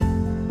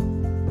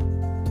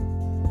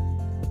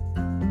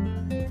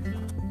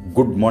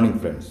Good morning,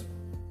 friends.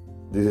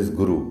 This is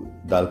Guru,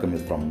 the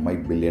alchemist from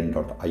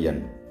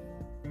mybillion.in.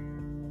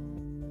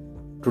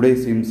 Today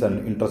seems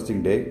an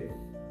interesting day.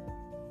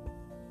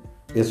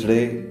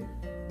 Yesterday,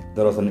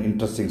 there was an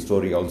interesting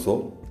story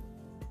also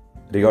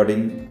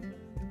regarding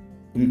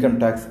income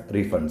tax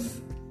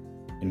refunds.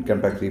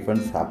 Income tax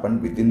refunds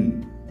happened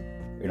within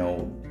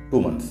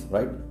 2 months,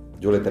 right?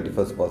 July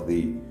 31st was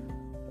the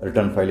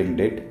return filing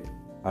date,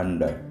 and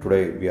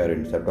today we are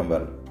in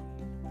September.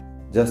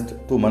 Just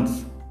 2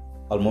 months,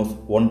 almost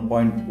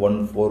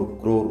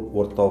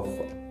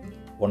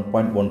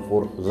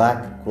 1.14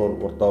 lakh crore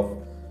worth of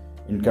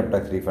income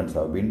tax refunds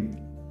have been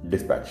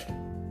dispatched,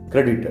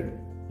 credited,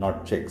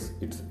 not checks.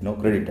 It's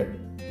credited.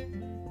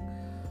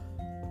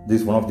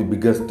 This is one of the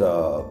biggest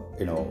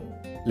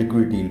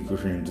liquidity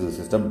infusion into the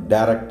system,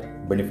 direct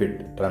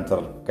benefit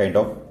transfer kind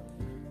of.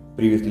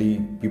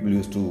 Previously, people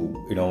used to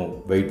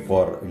wait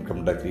for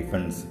income tax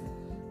refunds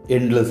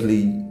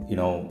endlessly,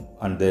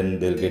 and then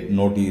they'll get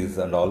notice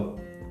and all.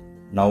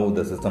 Now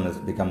the system has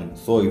become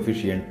so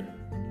efficient.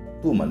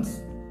 2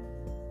 months.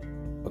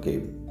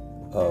 Okay.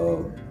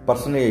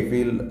 Personally, I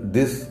feel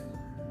this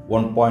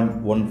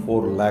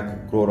 1.14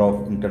 lakh crore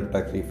of income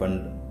tax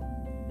refund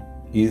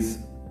is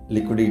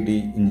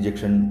liquidity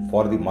injection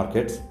for the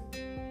markets,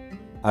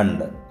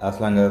 and as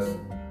long as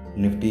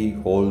Nifty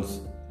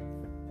holds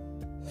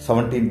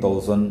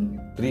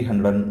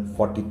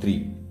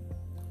 17,343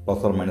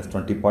 plus or minus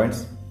 20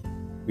 points,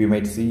 we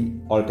might see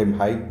all-time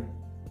high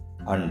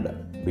and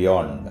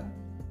beyond.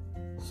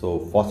 So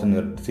fasten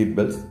your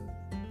seatbelts.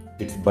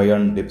 It's buy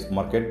on dips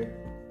market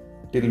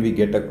till we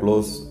get a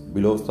close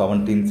below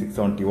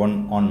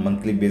 17,671 on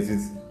monthly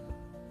basis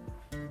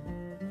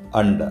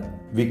and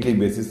weekly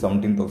basis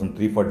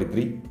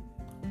 17,343.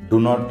 Do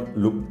not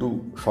look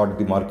to short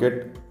the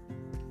market.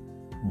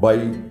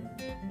 Buy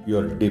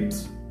your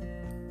dips.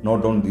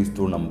 Note down these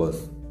two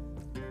numbers.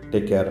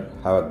 Take care.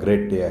 Have a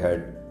great day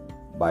ahead.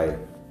 Bye.